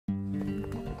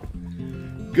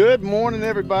Good morning,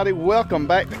 everybody. Welcome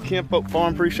back to Kinfolk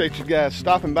Farm. Appreciate you guys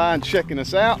stopping by and checking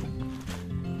us out.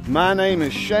 My name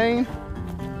is Shane.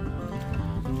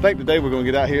 I think today we're going to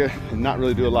get out here and not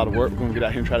really do a lot of work. We're going to get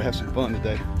out here and try to have some fun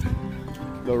today.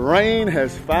 The rain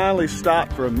has finally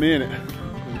stopped for a minute.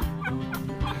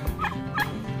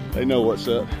 They know what's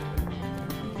up.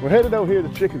 We're headed over here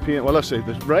to chicken pen. Well, let's see.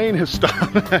 The rain has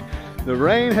stopped. The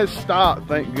rain has stopped,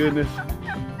 thank goodness.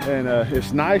 And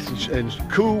it's nice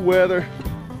and cool weather.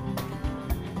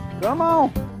 Come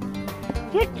on.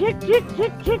 Chick, chick, chick,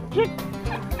 chick, chick, chick.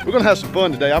 We're gonna have some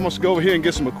fun today. I'm gonna go over here and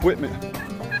get some equipment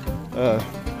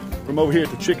from over here at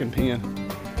the chicken pen.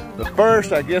 But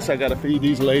first, I guess I gotta feed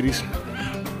these ladies.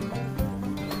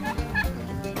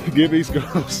 Give these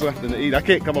girls something to eat. I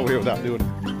can't come over here without doing it.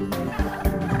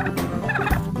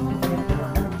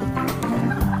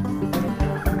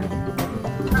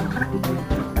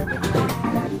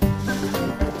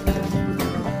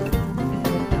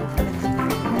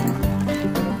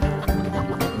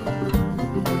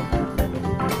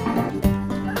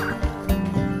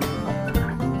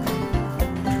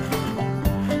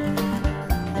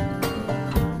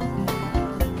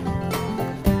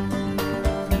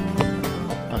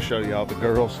 Show y'all the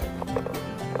girls.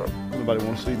 Nobody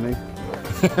want to see me.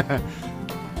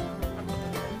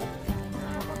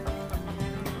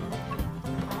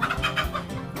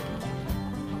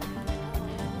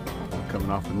 Coming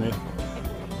off the net.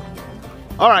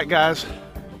 All right, guys,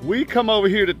 we come over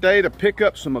here today to pick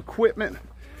up some equipment,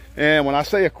 and when I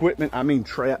say equipment, I mean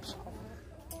traps.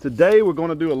 Today we're going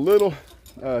to do a little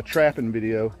trapping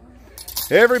video.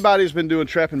 Everybody's been doing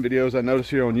trapping videos, I notice,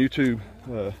 here on YouTube.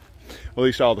 At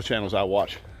least all the channels I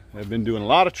watch have been doing a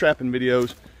lot of trapping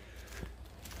videos.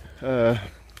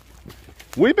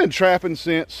 We've been trapping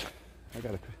since, I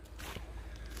got a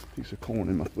piece of corn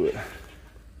in my foot.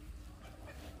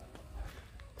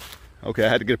 Okay, I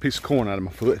had to get a piece of corn out of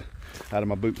my foot, out of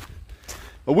my boot.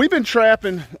 But we've been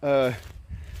trapping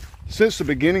since the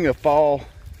beginning of fall.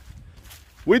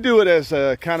 We do it as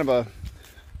a kind of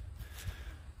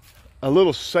a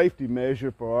little safety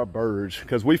measure for our birds,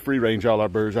 because we free range all our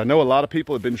birds. I know a lot of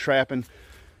people have been trapping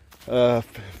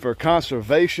for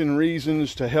conservation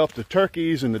reasons, to help the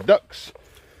turkeys and the ducks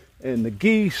and the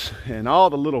geese and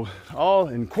all the little,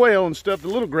 and quail and stuff, the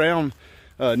little ground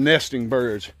nesting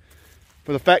birds.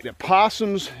 For the fact that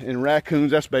possums and raccoons,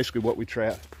 that's basically what we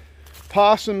trap.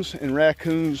 Possums and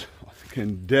raccoons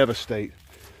can devastate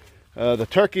the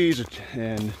turkeys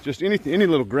and just any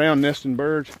little ground nesting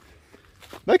birds.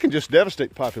 They can just devastate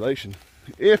the population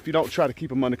if you don't try to keep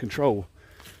them under control.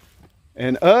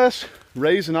 And us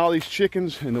raising all these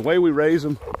chickens and the way we raise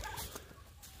them,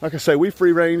 like I say, we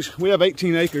free range. We have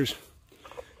 18 acres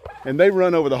and they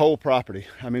run over the whole property.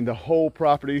 I mean, the whole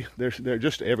property, they're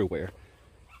just everywhere.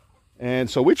 And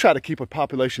so we try to keep a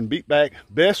population beat back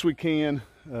best we can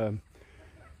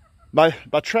by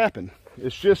trapping.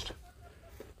 It's just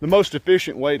the most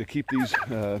efficient way to keep these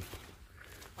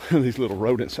these little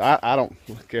rodents. I don't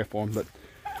care for them, but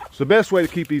it's the best way to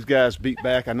keep these guys beat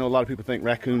back. I know a lot of people think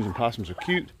raccoons and possums are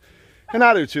cute, and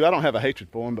I do too. I don't have a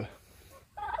hatred for them, but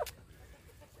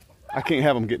I can't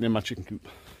have them getting in my chicken coop.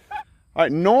 All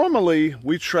right, normally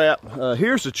we trap,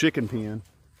 here's the chicken pen.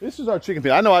 This is our chicken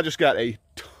pen. I know I just got a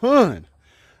ton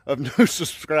of new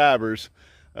subscribers.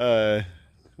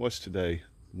 What's today?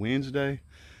 Wednesday?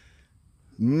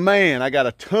 Man, I got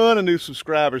a ton of new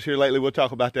subscribers here lately. We'll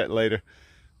talk about that later.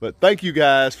 But thank you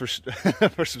guys for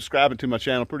for subscribing to my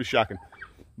channel. Pretty shocking.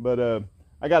 But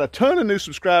I got a ton of new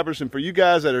subscribers, and for you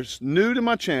guys that are new to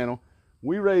my channel,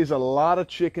 we raise a lot of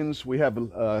chickens. We have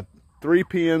 3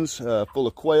 pens full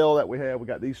of quail that we have. We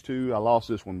got these 2. I lost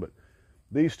this one, but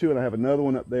these 2, and I have another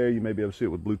one up there. You may be able to see it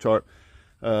with blue tarp.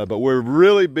 But we're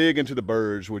really big into the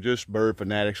birds. We're just bird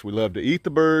fanatics. We love to eat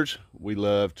the birds. We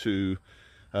love to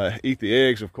eat the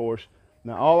eggs, of course.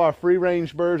 Now, all our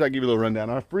free-range birds, I'll give you a little rundown.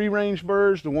 Our free-range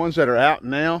birds, the ones that are out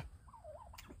now,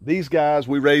 these guys,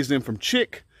 we raise them from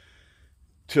chick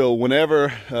till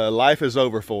whenever life is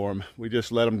over for them. We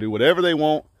just let them do whatever they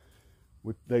want.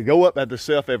 They go up at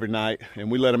themselves every night,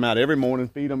 and we let them out every morning,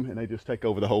 feed them, and they just take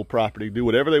over the whole property, do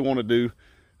whatever they want to do.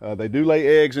 They do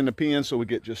lay eggs in the pen, so we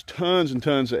get just tons and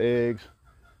tons of eggs.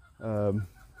 Look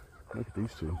at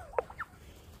these 2.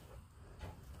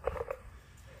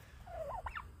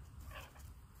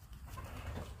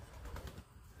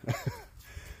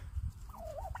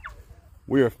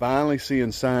 We are finally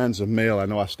seeing signs of male. I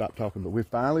know I stopped talking, but we're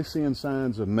finally seeing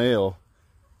signs of male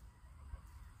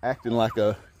acting like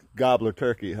a gobbler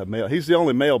turkey, a male. He's the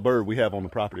only male bird we have on the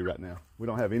property right now. We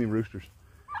don't have any roosters.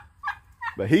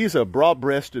 But he's a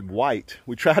broad-breasted white.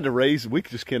 We tried to raise, we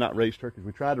just cannot raise turkeys.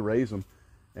 We tried to raise them,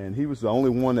 and he was the only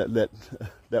one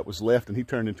that was left, and he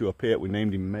turned into a pet. We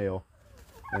named him Mel,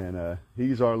 and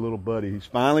he's our little buddy. He's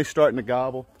finally starting to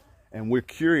gobble, and we're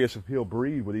curious if he'll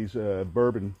breed with these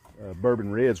bourbon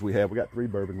reds we have. We got 3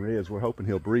 bourbon reds. We're hoping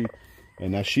he'll breed,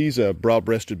 and now she's a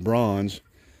broad-breasted bronze,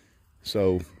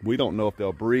 so we don't know if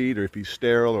they'll breed or if he's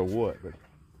sterile or what.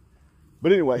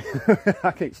 But anyway,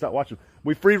 I can't stop watching.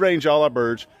 We free range all our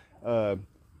birds.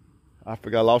 I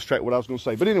forgot, I lost track of what I was going to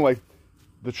say. But anyway,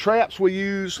 the traps we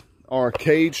use are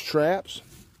cage traps.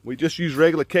 We just use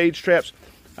regular cage traps.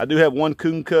 I do have one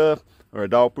coon cuff or a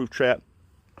dog-proof trap.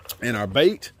 And our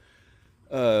bait,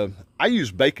 I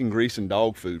use bacon grease and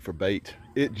dog food for bait.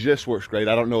 It just works great.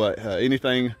 I don't know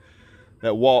anything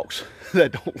that walks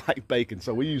that don't like bacon.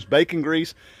 So we use bacon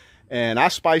grease, and I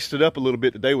spiced it up a little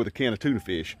bit today with a can of tuna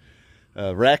fish.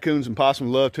 Raccoons and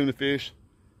possums love tuna fish.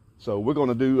 So we're going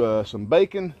to do some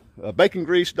bacon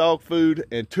grease, dog food,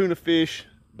 and tuna fish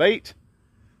bait.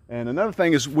 And another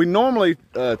thing is we normally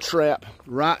trap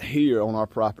right here on our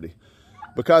property.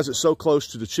 Because it's so close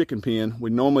to the chicken pen, we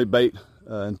normally bait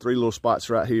in 3 little spots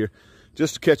right here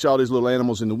just to catch all these little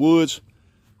animals in the woods.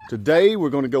 Today we're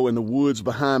going to go in the woods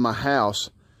behind my house.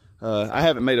 I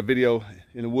haven't made a video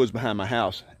in the woods behind my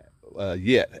house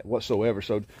yet whatsoever,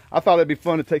 so I thought it'd be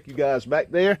fun to take you guys back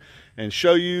there and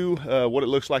show you what it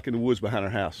looks like in the woods behind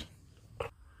our house.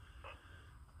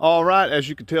 All right, as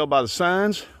you can tell by the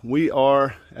signs, we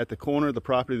are at the corner of the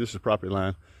property. This is the property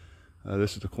line.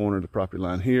 This is the corner of the property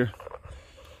line here,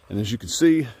 and as you can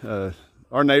see,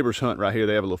 our neighbors hunt right here.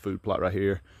 They have a little food plot right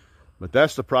here, but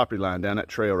that's the property line down that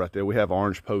trail right there. We have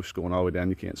orange posts going all the way down.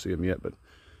 You can't see them yet,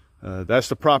 but that's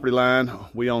the property line.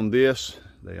 We own this,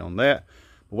 they own that.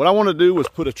 What I want to do was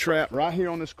put a trap right here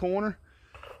on this corner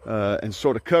and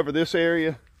sort of cover this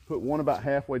area, put one about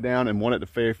halfway down and one at the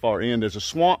very far end. There's a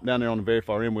swamp down there on the very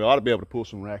far end. We ought to be able to pull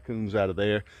some raccoons out of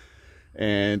there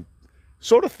and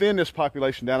sort of thin this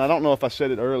population down. I don't know if I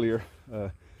said it earlier,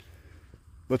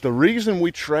 but the reason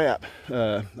we trap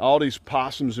all these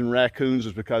possums and raccoons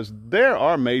is because they're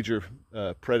our major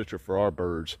predator for our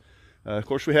birds. Of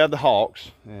course, we have the hawks,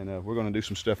 and we're going to do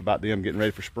some stuff about them getting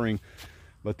ready for spring.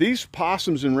 But these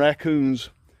possums and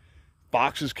raccoons,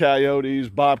 foxes, coyotes,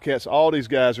 bobcats, all these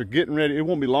guys are getting ready. It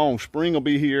won't be long. Spring will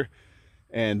be here,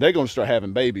 and they're going to start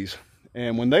having babies.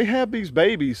 And when they have these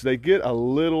babies, they get a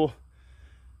little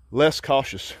less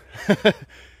cautious.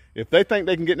 If they think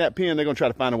they can get in that pen, they're going to try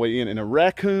to find a way in. And a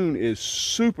raccoon is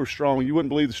super strong. You wouldn't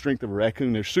believe the strength of a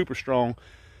raccoon. They're super strong.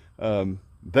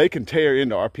 They can tear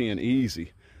into our pen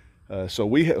easy. So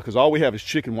because all we have is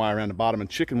chicken wire around the bottom, and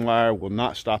chicken wire will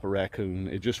not stop a raccoon.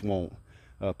 It just won't.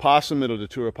 Possum, it'll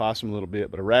deter a possum a little bit,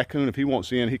 but a raccoon, if he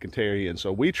wants in, he can tear in.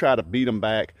 So we try to beat them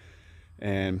back,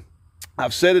 and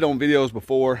I've said it on videos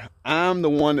before, I'm the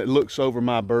one that looks over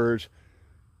my birds,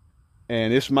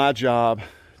 and it's my job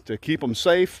to keep them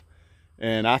safe,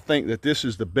 and I think that this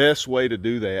is the best way to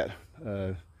do that.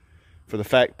 For the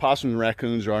fact possum and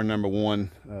raccoons are our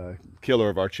 #1 killer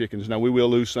of our chickens. Now we will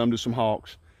lose some to some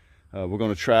hawks. We're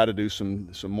going to try to do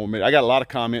some more. I got a lot of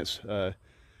comments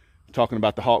talking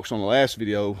about the hawks on the last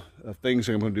video of things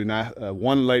I'm going to do now.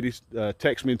 One lady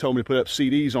texted me and told me to put up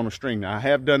CDs on a string. Now I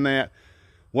have done that.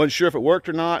 Wasn't sure if it worked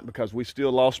or not because we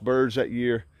still lost birds that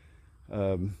year.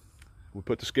 We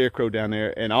put the scarecrow down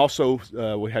there, and also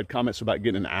we had comments about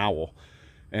getting an owl.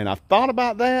 And I've thought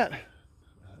about that.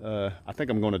 I think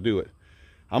I'm going to do it.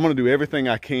 I'm going to do everything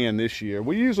I can this year.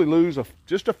 We usually lose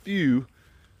just a few,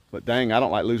 but dang, I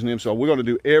don't like losing them, so we're going to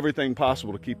do everything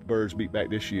possible to keep the birds beat back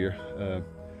this year.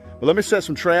 But let me set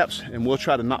some traps, and we'll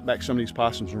try to knock back some of these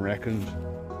possums and raccoons.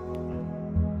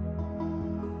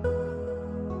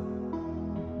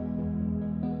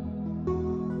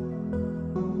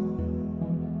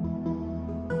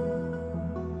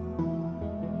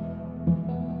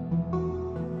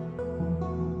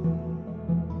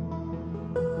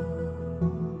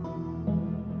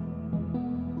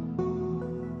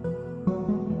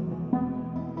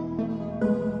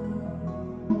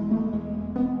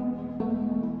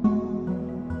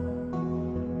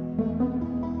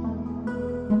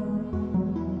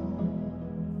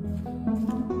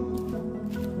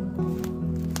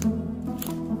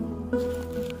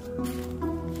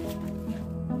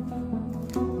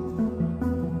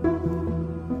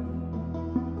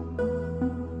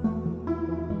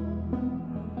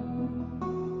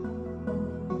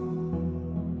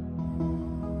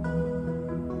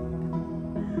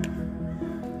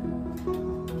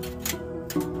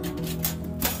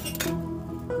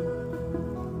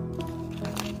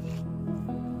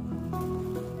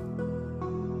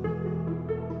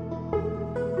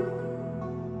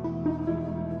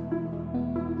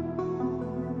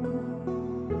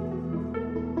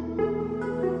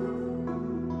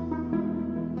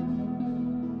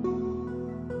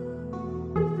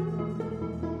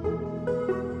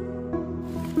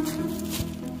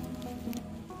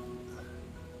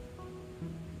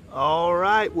 All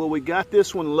right, well, we got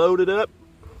this one loaded up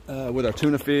with our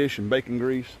tuna fish and bacon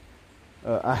grease.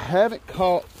 I haven't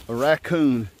caught a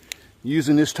raccoon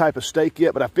using this type of stake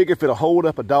yet, but I figure if it'll hold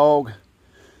up a dog.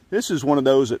 This is one of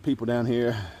those that people down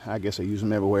here, I guess they use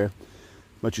them everywhere,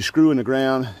 but you screw in the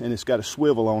ground and it's got a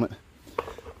swivel on it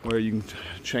where you can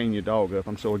chain your dog up.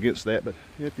 I'm so against that, but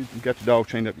if you've got your dog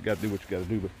chained up, you got to do what you got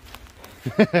to do.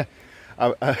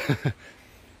 But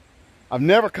I've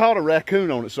never caught a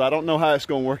raccoon on it, so I don't know how it's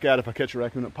going to work out if I catch a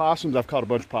raccoon. At possums, I've caught a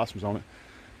bunch of possums on it,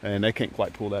 and they can't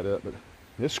quite pull that up, but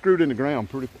it's screwed in the ground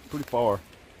pretty far.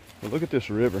 But look at this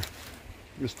river.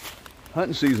 This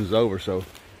hunting season's over, so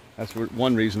that's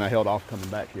one reason I held off coming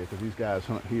back here, because these guys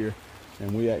hunt here,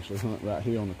 and we actually hunt right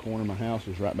here on the corner. My house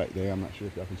is right back there. I'm not sure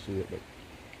if y'all can see it, but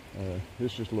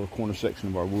this is just a little corner section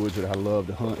of our woods that I love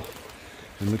to hunt.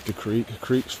 And look at the creek. The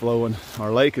creek's flowing.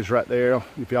 Our lake is right there.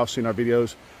 If y'all seen our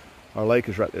videos, our lake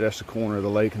is right there. That's the corner of the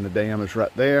lake, and the dam is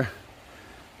right there.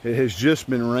 It has just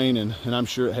been raining, and I'm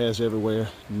sure it has everywhere,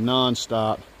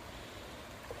 non-stop.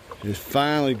 It's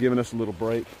finally giving us a little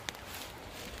break.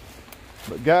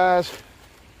 But guys,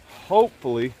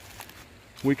 hopefully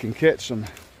we can catch some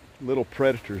little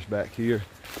predators back here.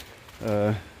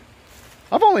 I've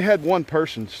only had one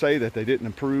person say that they didn't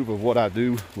approve of what I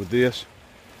do with this,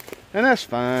 and that's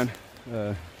fine.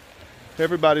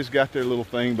 Everybody's got their little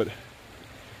thing, but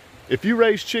if you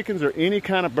raise chickens or any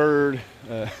kind of bird,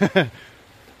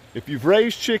 if you've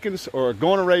raised chickens or are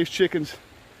going to raise chickens,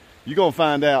 you're going to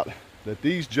find out that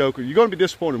these jokers, you're going to be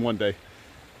disappointed one day,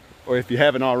 or if you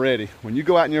haven't already. When you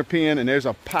go out in your pen and there's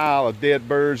a pile of dead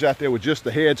birds out there with just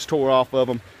the heads tore off of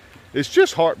them, it's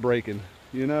just heartbreaking,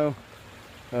 you know.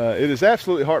 It is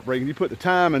absolutely heartbreaking. You put the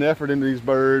time and effort into these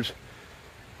birds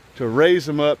to raise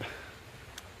them up,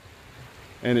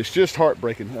 and it's just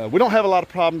heartbreaking. We don't have a lot of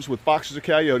problems with foxes or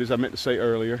coyotes, I meant to say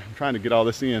earlier. I'm trying to get all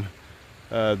this in.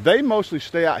 They mostly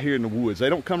stay out here in the woods. They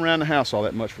don't come around the house all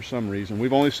that much for some reason.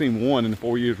 We've only seen one in the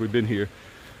 4 years we've been here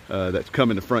that's come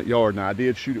in the front yard. Now, I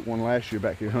did shoot at one last year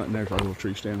back here hunting. There's our little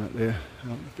tree stand right there. I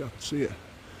don't know if y'all can see it.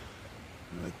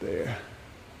 Right there.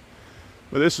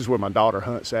 But this is where my daughter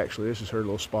hunts, actually. This is her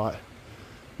little spot.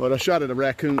 But I shot at a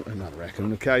raccoon, or not a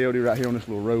raccoon, a coyote right here on this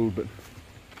little road, but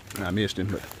I missed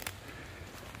him.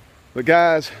 But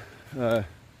guys,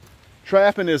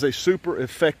 trapping is a super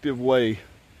effective way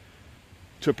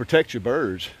to protect your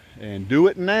birds, and do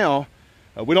it now.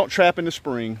 We don't trap in the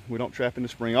spring. We don't trap in the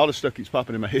spring. All this stuff keeps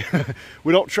popping in my head.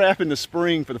 We don't trap in the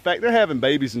spring for the fact they're having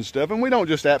babies and stuff, and we don't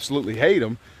just absolutely hate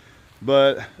them.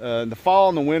 But the fall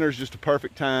and the winter is just a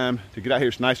perfect time to get out here.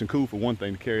 It's nice and cool for one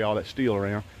thing, to carry all that steel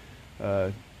around.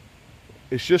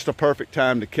 It's just a perfect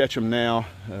time to catch them now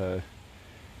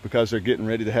because they're getting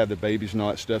ready to have their babies and all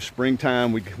that stuff.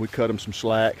 Springtime, we cut them some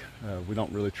slack. We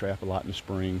don't really trap a lot in the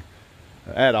spring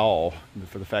at all,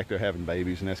 for the fact they're having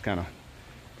babies, and that's kind of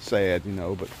sad, you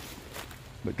know.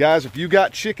 But guys, if you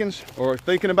got chickens or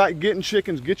thinking about getting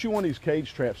chickens, get you one of these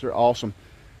cage traps. They're awesome.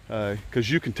 Because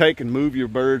you can take and move your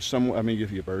birds somewhere. I mean, you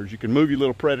can move your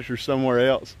little predators somewhere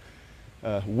else.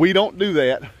 We don't do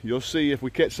that. You'll see if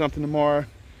we catch something tomorrow.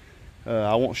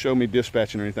 I won't show me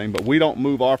dispatching or anything, but we don't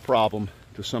move our problem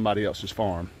to somebody else's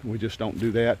farm. We just don't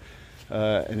do that.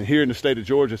 And here in the state of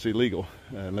Georgia, it's illegal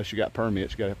unless you got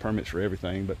permits. You got to have permits for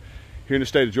everything. But here in the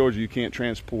state of Georgia, you can't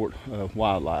transport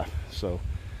wildlife. So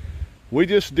we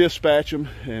just dispatch them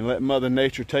and let Mother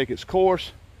Nature take its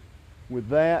course with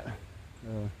that.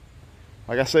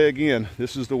 Like I say again,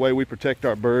 this is the way we protect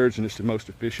our birds, and it's the most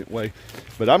efficient way.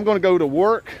 But I'm going to go to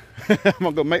work. I'm going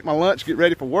to go make my lunch, get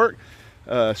ready for work.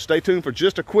 Stay tuned for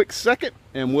just a quick second,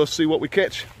 and we'll see what we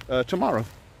catch tomorrow.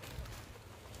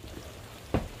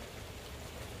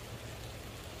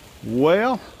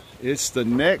 Well, it's the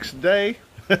next day,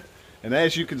 and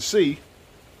as you can see,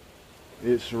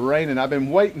 it's raining. I've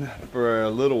been waiting for a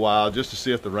little while just to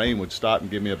see if the rain would stop and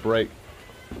give me a break.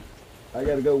 I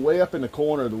got to go way up in the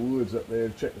corner of the woods up there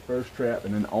to check the first trap,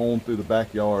 and then on through the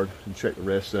backyard and check the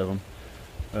rest of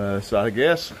them. So I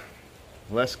guess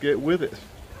let's get with it.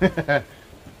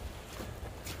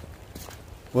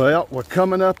 Well, we're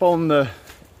coming up on the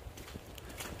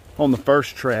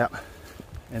first trap,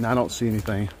 and I don't see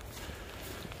anything.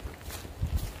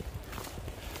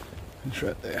 It's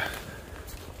right there.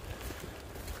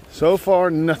 So far,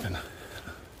 nothing,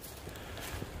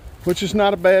 which is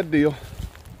not a bad deal.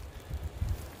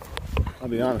 I'll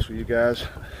be honest with you guys.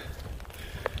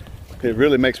 It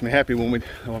really makes me happy when we,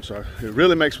 it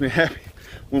really makes me happy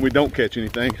when we don't catch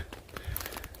anything.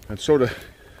 I'm sort of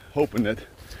hoping that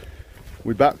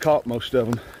we about caught most of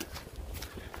them.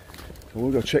 So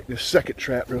we'll go check this second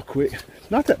trap real quick. It's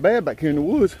not that bad back here in the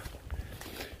woods.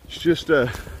 It's just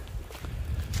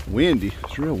windy.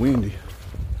 It's real windy.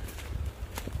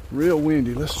 Real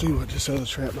windy. Let's see what this other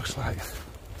trap looks like.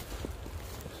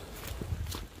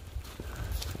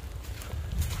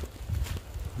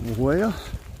 Well,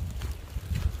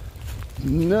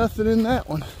 nothing in that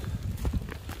one.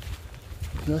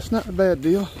 That's not a bad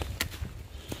deal.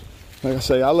 Like I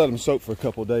say, I let them soak for a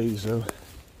couple of days though.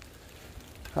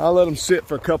 I let them sit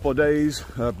for a couple of days,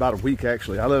 about a week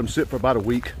actually. I let them sit for about a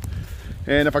week.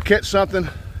 And if I catch something,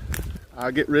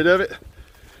 I get rid of it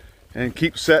and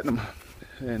keep setting them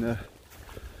and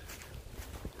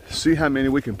see how many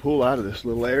we can pull out of this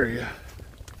little area.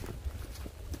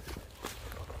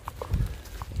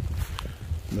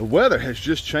 The weather has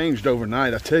just changed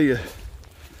overnight. I tell you,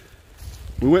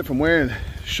 we went from wearing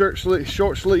short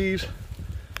sleeves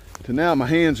to now my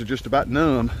hands are just about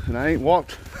numb, and I ain't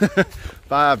walked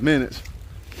 5 minutes.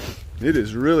 It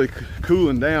is really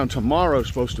cooling down. Tomorrow's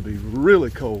supposed to be really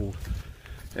cold,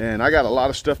 and I got a lot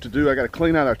of stuff to do. I got to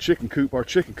clean out our chicken coop. Our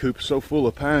chicken coop is so full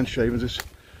of pine shavings.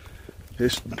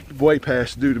 It's way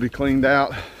past due to be cleaned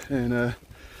out, and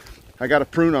I got to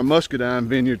prune our muscadine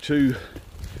vineyard too.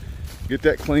 Get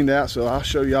that cleaned out, so I'll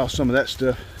show y'all some of that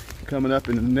stuff coming up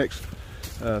in the next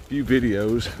few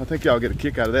videos. I think y'all get a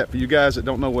kick out of that. For you guys that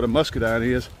don't know what a muscadine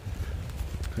is,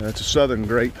 it's a southern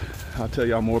grape. I'll tell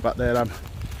y'all more about that. I'm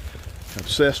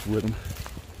obsessed with them.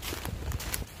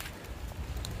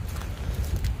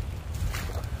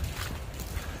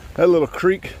 That little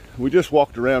creek, we just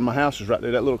walked around, my house is right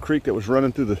there. That little creek that was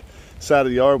running through the side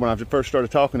of the yard when I first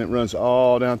started talking, it runs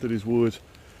all down through these woods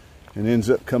and ends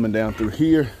up coming down through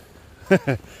here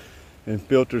and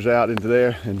filters out into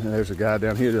there. And there's a guy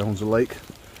down here that owns a lake.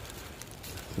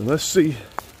 So let's see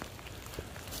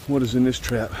what is in this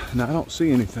trap. Now I don't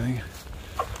see anything.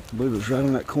 I believe it was right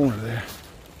on that corner there.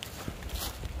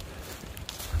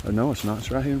 Oh no, it's not.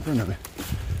 It's right here in front of me.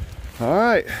 All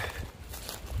right.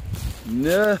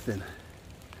 Nothing.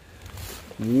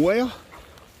 Well,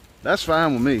 that's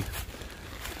fine with me.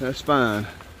 That's fine.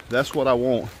 That's what I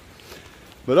want.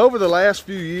 But over the last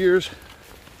few years,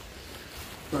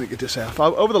 let me get this out.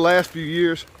 Over the last few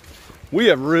years, we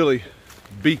have really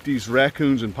beat these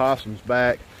raccoons and possums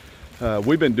back.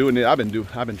 We've been doing it. I've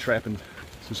been trapping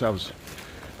since I was,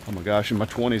 oh my gosh, in my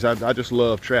 20s. I just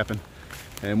love trapping.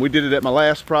 And we did it at my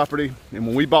last property. And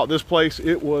when we bought this place,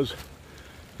 it was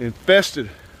infested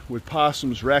with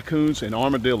possums, raccoons, and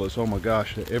armadillos. Oh my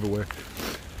gosh, they're everywhere.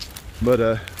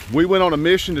 But we went on a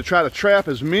mission to try to trap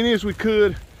as many as we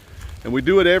could. And we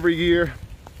do it every year.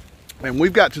 And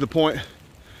we've got to the point,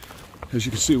 as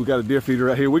you can see, we got a deer feeder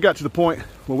right here. We got to the point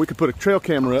where we could put a trail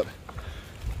camera up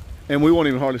and we won't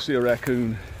even hardly see a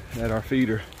raccoon at our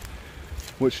feeder,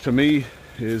 which to me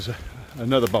is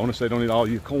another bonus. They don't eat all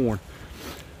your corn.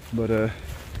 But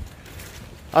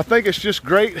I think it's just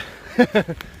great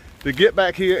to get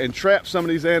back here and trap some of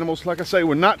these animals. Like I say,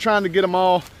 we're not trying to get them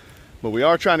all, but we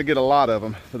are trying to get a lot of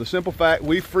them. For the simple fact,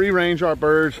 we free range our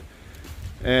birds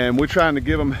and we're trying to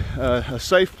give them a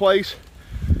safe place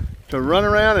to run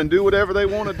around and do whatever they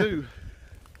want to do.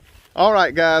 All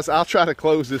right, guys, I'll try to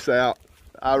close this out.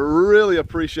 I really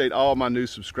appreciate all my new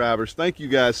subscribers. Thank you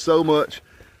guys so much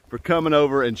for coming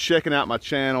over and checking out my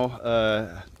channel.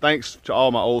 Thanks to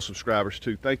all my old subscribers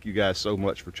too. Thank you guys so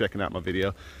much for checking out my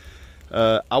video.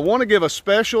 I want to give a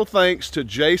special thanks to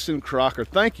Jason Crocker.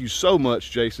 Thank you so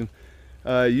much, Jason.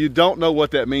 You don't know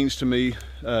what that means to me,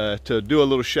 to do a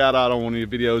little shout out on one of your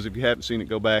videos. If you haven't seen it,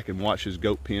 go back and watch his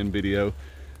goat pen video.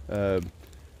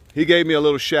 He gave me a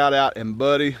little shout out, and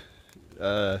buddy,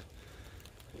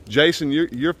 Jason,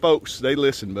 your folks, they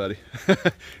listen, buddy.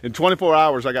 In 24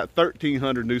 hours, I got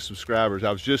 1,300 new subscribers.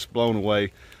 I was just blown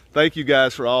away. Thank you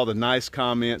guys for all the nice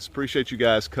comments. Appreciate you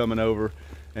guys coming over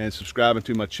and subscribing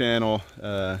to my channel.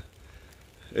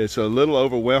 It's a little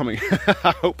overwhelming.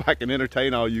 I hope I can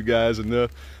entertain all you guys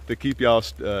enough to keep y'all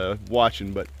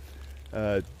watching. But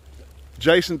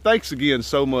Jason, thanks again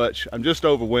so much. I'm just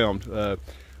overwhelmed.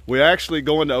 We're actually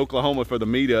going to Oklahoma for the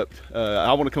meetup.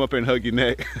 I want to come up here and hug your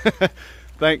neck.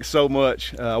 Thanks so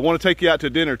much. I want to take you out to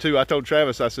dinner too. I told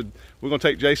Travis, I said, we're going to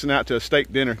take Jason out to a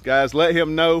steak dinner. Guys, let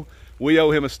him know we owe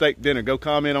him a steak dinner. Go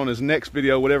comment on his next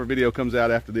video, whatever video comes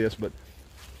out after this. But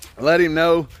let him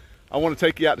know I want to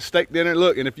take you out to steak dinner.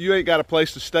 Look, and if you ain't got a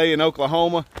place to stay in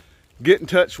Oklahoma, get in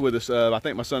touch with us. I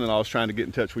think my son-in-law is trying to get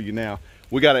in touch with you now.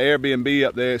 We got an Airbnb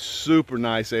up there, super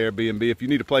nice Airbnb. If you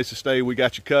need a place to stay, we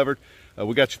got you covered.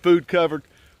 We got your food covered.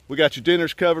 We got your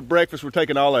dinners covered. Breakfast, we're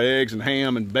taking all our eggs and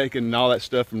ham and bacon and all that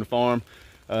stuff from the farm.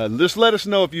 Just let us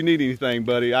know if you need anything,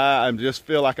 buddy. I just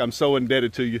feel like I'm so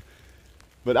indebted to you.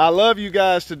 But I love you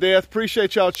guys to death.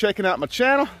 Appreciate y'all checking out my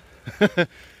channel.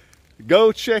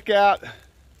 Go check out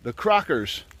the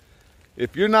Crockers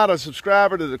if you're not a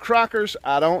subscriber to the Crockers,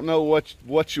 I don't know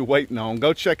what you're waiting on.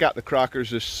 Go check out the Crockers.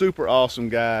 This super awesome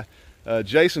guy.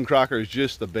 Jason Crocker is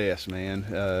just the best,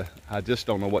 man. I just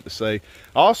don't know what to say.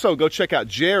 Also, go check out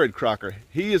Jared Crocker.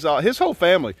 His whole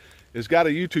family has got a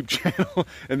YouTube channel,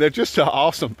 and they're just an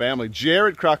awesome family.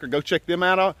 Jared Crocker, go check them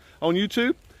out on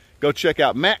YouTube. Go check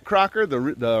out Matt Crocker, the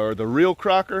real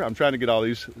Crocker. I'm trying to get all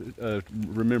these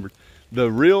remembered. The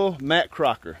real Matt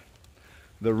Crocker.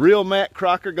 The real Matt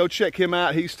Crocker, go check him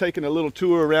out. He's taking a little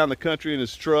tour around the country in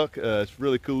his truck. It's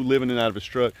really cool living out of his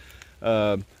truck.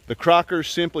 The Crockers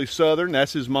Simply Southern,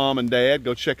 that's his mom and dad.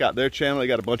 Go check out their channel. They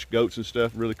got a bunch of goats and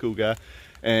stuff. Really cool guy.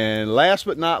 And last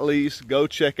but not least, go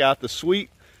check out the sweet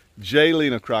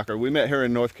Jaylena Crocker. We met her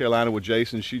in North Carolina with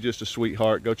Jason. She's just a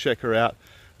sweetheart. Go check her out.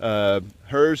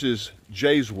 Hers is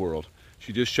Jay's World.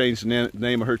 She just changed the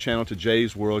name of her channel to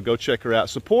Jay's World. Go check her out.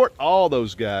 Support all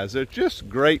those guys. They're just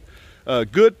great,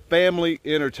 good family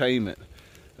entertainment.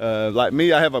 Like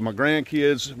me, I have my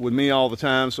grandkids with me all the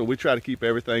time, so we try to keep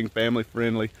everything family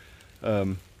friendly.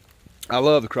 I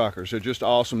love the Crockers. They're just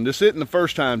awesome. This isn't the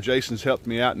first time Jason's helped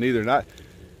me out neither.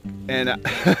 And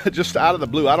just out of the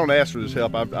blue, I don't ask for this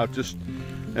help. I just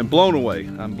am blown away.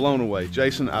 I'm blown away.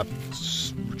 Jason, I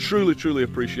truly, truly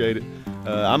appreciate it.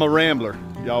 I'm a rambler.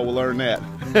 Y'all will learn that.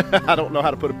 I don't know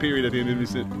how to put a period at the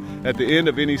end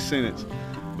of any sentence.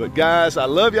 But guys, I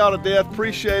love y'all to death.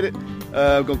 Appreciate it.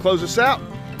 I'm gonna close this out.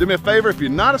 Do me a favor, if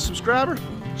you're not a subscriber,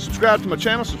 subscribe to my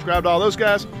channel, subscribe to all those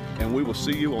guys, and we will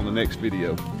see you on the next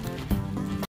video.